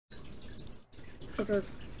Okay.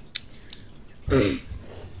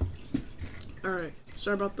 Alright,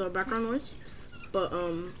 sorry about the background noise, but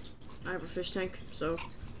I have a fish tank, so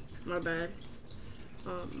my bad.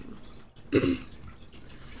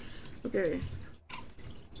 Okay.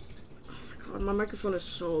 Oh my god, my microphone is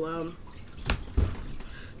so loud.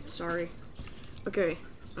 Sorry. Okay,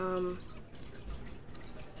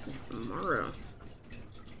 Mara.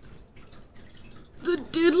 The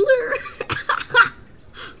diddler?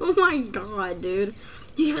 Oh my god, dude.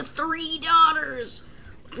 He's got 3 daughters!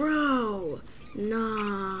 Bro,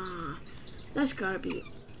 nah. That's gotta be...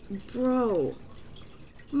 Bro.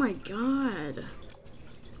 Oh my god.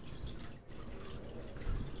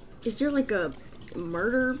 Is there like a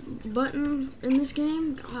murder button in this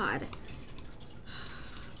game? God.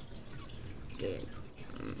 Okay.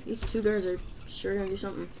 These 2 guys are sure gonna do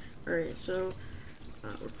something. Alright, so...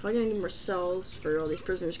 we're probably gonna need more cells for all these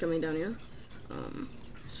prisoners coming down here.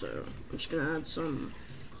 So I'm just gonna add some.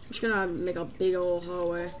 I'm just gonna make a big old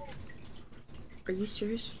hallway. Are you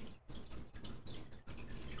serious?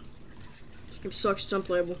 This game sucks. It's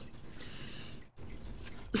unplayable.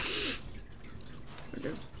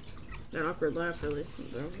 Okay. That awkward laugh, really.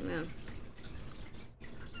 So, man.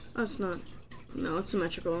 That's not. No, it's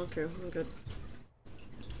symmetrical. Okay, I'm good.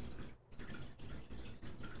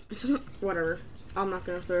 It doesn't. Whatever. I'm not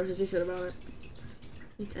gonna throw a hissy fit about it.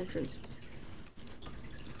 It's entrance.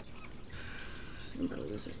 I think I'm about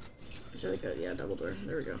to lose it. It's really good. Yeah, double door.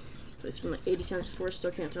 There we go. It's been like 80 times before.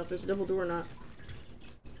 Still can't tell if there's a double door or not.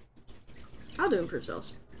 I'll do improved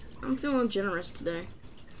cells. I'm feeling generous today.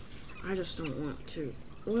 I just don't want to.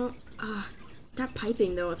 Well, that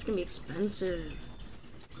piping though, it's gonna be expensive.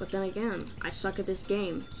 But then again, I suck at this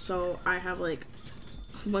game, so I have like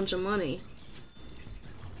a bunch of money.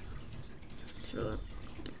 So,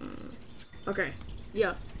 okay.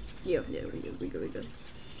 Yeah. We good.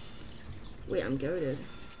 Wait, I'm goated.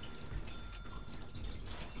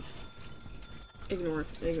 Ignore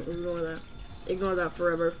that. Ignore that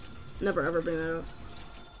forever. Never ever bring that up.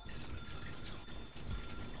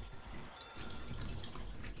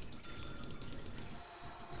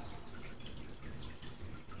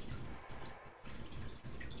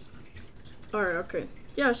 Alright, okay.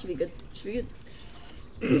 Yeah, it should be good. Should be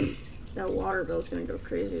good. That water bill's gonna go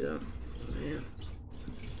crazy though. Man.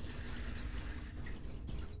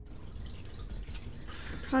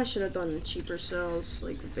 I probably should have done cheaper cells,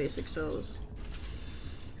 like basic cells.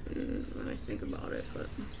 When I think about it, but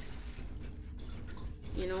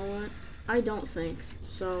you know what? I don't think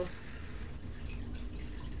so.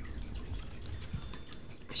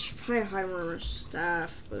 I should probably hire more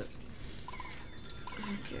staff, but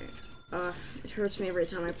okay. It hurts me every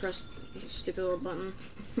time I press this stupid little button.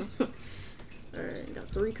 Alright, got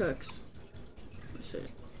 3 cooks. That's it.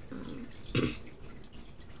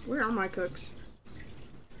 Where are my cooks?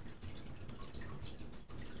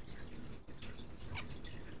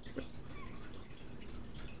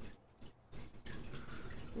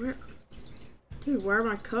 Where? Dude, where are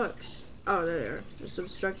my cooks? Oh, there they are. Just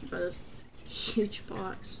obstructed by this huge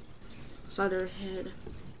bots inside their head.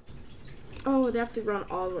 Oh, they have to run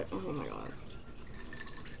all the way. Oh my god.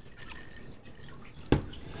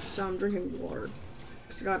 So I'm drinking water.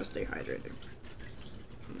 Cause I gotta stay hydrated.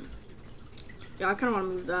 Yeah, I kinda wanna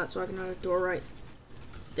move that so I can have a door right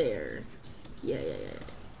there. Yeah.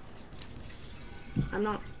 I'm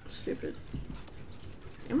not stupid.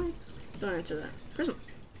 Am I? Don't answer that. Prison.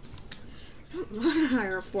 I don't want to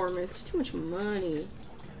hire a foreman. It's too much money.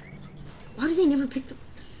 Why do they never pick the...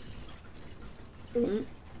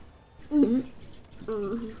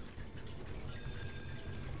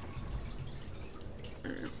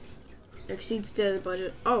 Exceeds the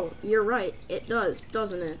budget. Oh, you're right. It does,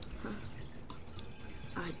 doesn't it? Huh.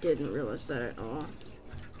 I didn't realize that at all.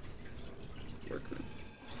 Workman.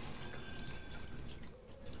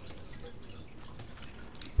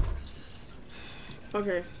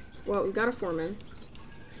 Okay. Well, we got a foreman.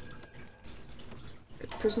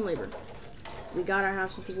 Prison labor. We gotta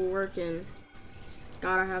have some people working.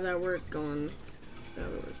 Gotta have that work going.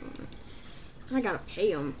 I gotta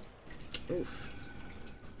pay them. Oof.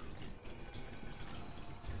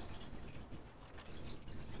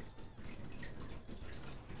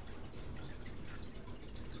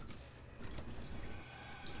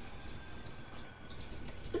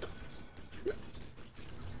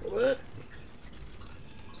 What?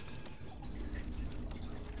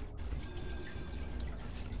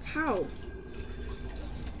 How?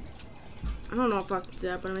 I don't know if I can do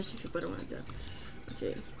that, but I'm gonna see if I don't want to do that.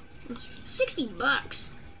 Okay.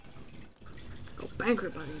 $60! Go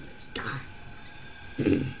bankrupt by the end of this. God.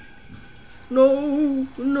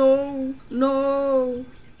 No.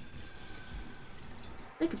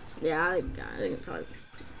 Yeah, I think it probably.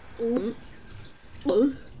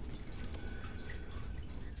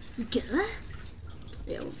 Good.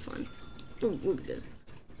 Yeah, we'll be fine. We'll be good.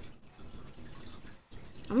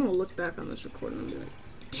 I'm gonna look back on this recording and be like,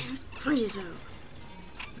 damn, that's crazy as hell.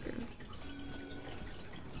 Okay.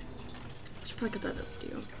 Should probably cut that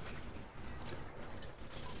video.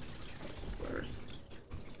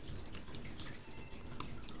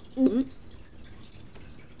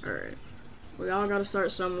 Alright. We all gotta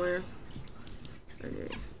start somewhere.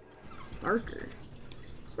 Okay. Barker.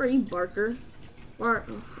 Where are you, Barker?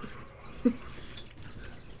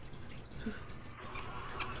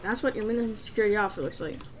 That's what your minimum security outfit looks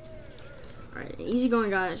like. Alright, an easygoing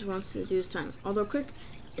guy just wants to do his time. Although quick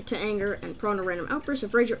to anger and prone to random outbursts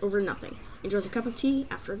of rage over nothing. Enjoys a cup of tea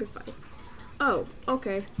after a good fight. Oh,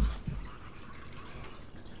 okay.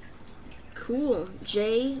 Cool.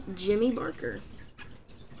 Jimmy Barker.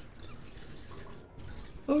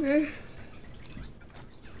 Okay.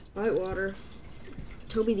 Whitewater.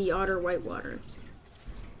 Toby the Otter Whitewater.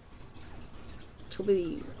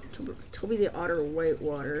 Toby the Otter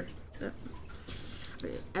Whitewater.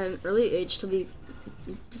 At an early age, Toby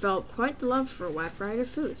developed quite the love for a wide variety of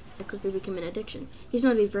foods. It quickly became an addiction. He's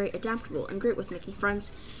known to be very adaptable and great with making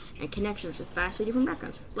friends and connections with vastly different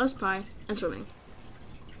backgrounds. Loves pie and swimming.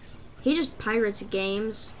 He just pirates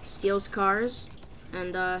games, steals cars,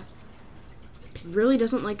 and really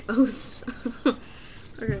doesn't like oaths.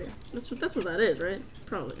 Okay, that's what that is, right?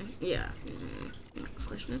 Probably. Yeah. Not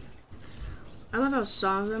question it. I love how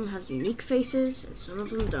some of them have unique faces and some of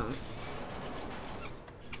them don't.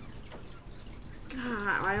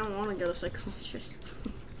 God, I don't want to go to psychologist.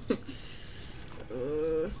 I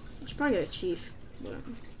should probably get a chief. But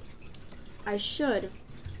I should,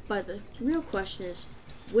 but the real question is,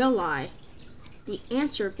 will I? The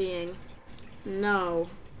answer being, no,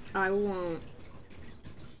 I won't.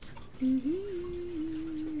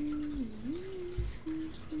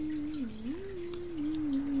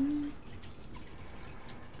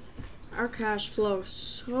 Our cash flow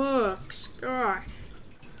sucks. God.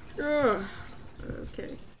 Ugh.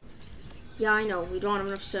 Okay. Yeah, I know. We don't have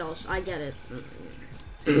enough sales. I get it.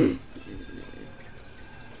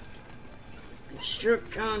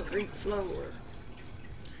 Struck concrete floor.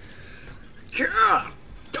 God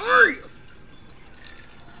darn!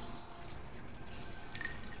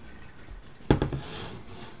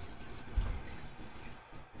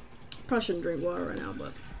 Probably shouldn't drink water right now,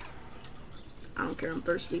 but I don't care. I'm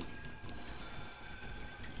thirsty.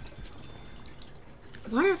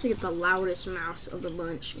 Why do I have to get the loudest mouse of the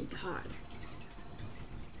bunch? God.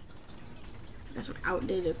 Got some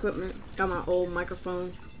outdated equipment. Got my old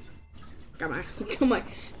microphone. Got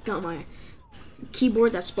my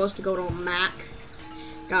keyboard that's supposed to go to a Mac.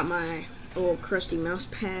 Got my old crusty mouse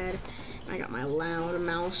pad. I got my loud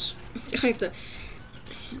mouse. I have to.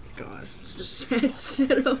 God, it's just sad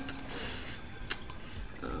setup.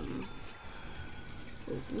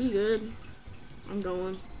 We good. I'm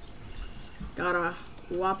going. Got a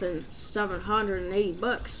whopping 780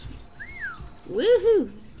 bucks.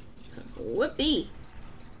 Woohoo! Whoopee!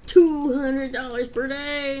 $200 per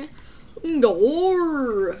day.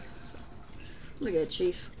 Door. Look at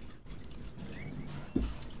Chief.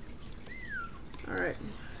 All right,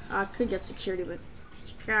 I could get security, but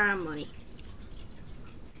money.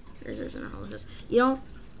 There's all this. You know,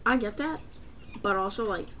 I get that, but also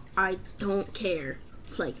like I don't care.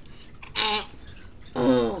 Like at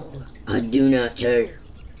all. I do not care.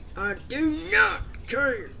 I do not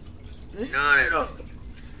care. Not at all.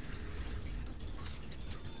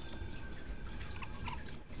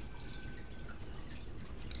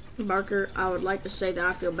 Barker, I would like to say that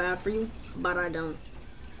I feel bad for you, but I don't.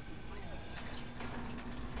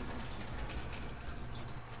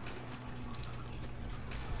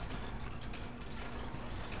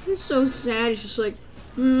 It's so sad. It's just like,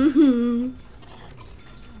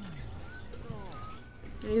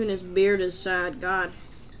 Even his beard is sad. God.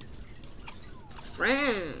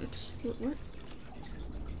 Friends. What?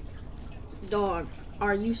 Dog,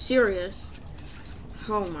 are you serious?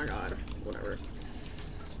 Oh my God. Whatever.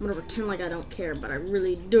 I'm gonna pretend like I don't care, but I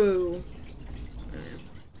really do.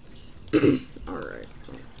 Alright.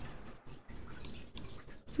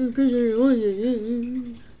 Okay.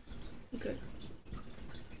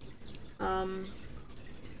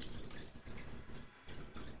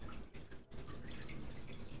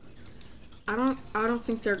 I don't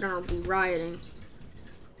think they're gonna be rioting.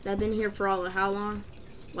 They've been here for all of how long?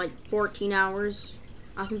 Like 14 hours.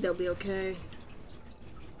 I think they'll be okay.